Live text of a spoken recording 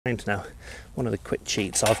Now, one of the quick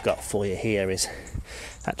cheats I've got for you here is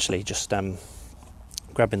actually just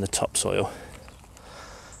grabbing the topsoil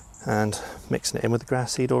and mixing it in with the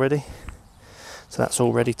grass seed already. So that's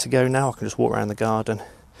all ready to go now. I can just walk around the garden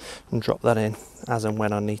and drop that in as and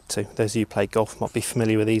when I need to. Those of you who play golf might be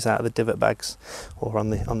familiar with these out of the divot bags or on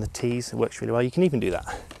the tees. It works really well. You can even do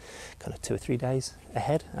that kind of 2 or 3 days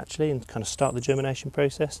ahead actually, and kind of start the germination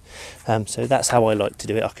process. So that's how I like to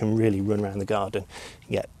do it. I can really run around the garden and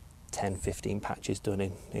get 10-15 patches done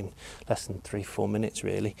in less than 3-4 minutes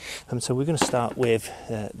really. So we're going to start with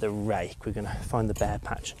the rake. We're going to find the bare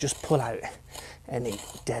patch, just pull out any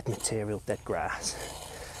dead material, dead grass.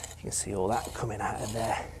 You can see all that coming out of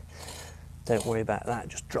there. Don't worry about that,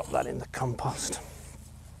 just drop that in the compost.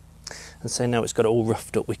 And so now it's got it all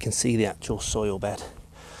roughed up, we can see the actual soil bed.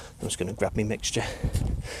 I'm just going to grab my mixture,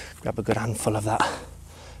 grab a good handful of that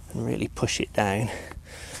and really push it down.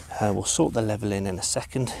 We'll sort the level in a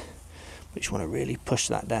second, but you want to really push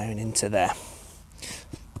that down into there.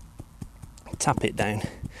 Tap it down.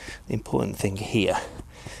 The important thing here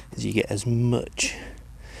is you get as much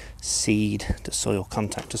seed to soil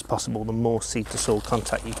contact as possible. The more seed to soil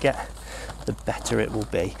contact you get, the better it will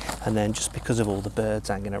be. And then just because of all the birds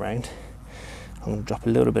hanging around, I'm going to drop a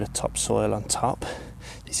little bit of topsoil on top.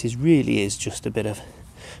 This really is just a bit of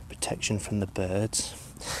protection from the birds,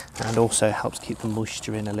 and also helps keep the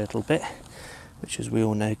moisture in a little bit, which, as we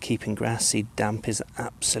all know, keeping grass seed damp is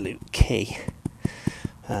absolute key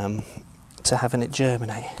to having it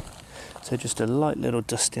germinate. So just a light little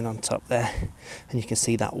dusting on top there, and you can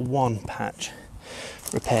see that one patch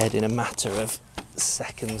repaired in a matter of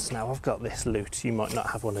seconds. Now I've got this loot, you might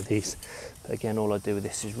not have one of these, but again all I do with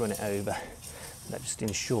this is run it over, and that just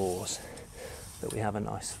ensures that we have a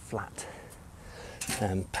nice flat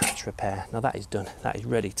patch repair. Now that is done, that is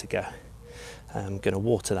ready to go. I'm going to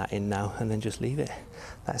water that in now and then just leave it.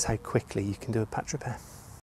 That's how quickly you can do a patch repair.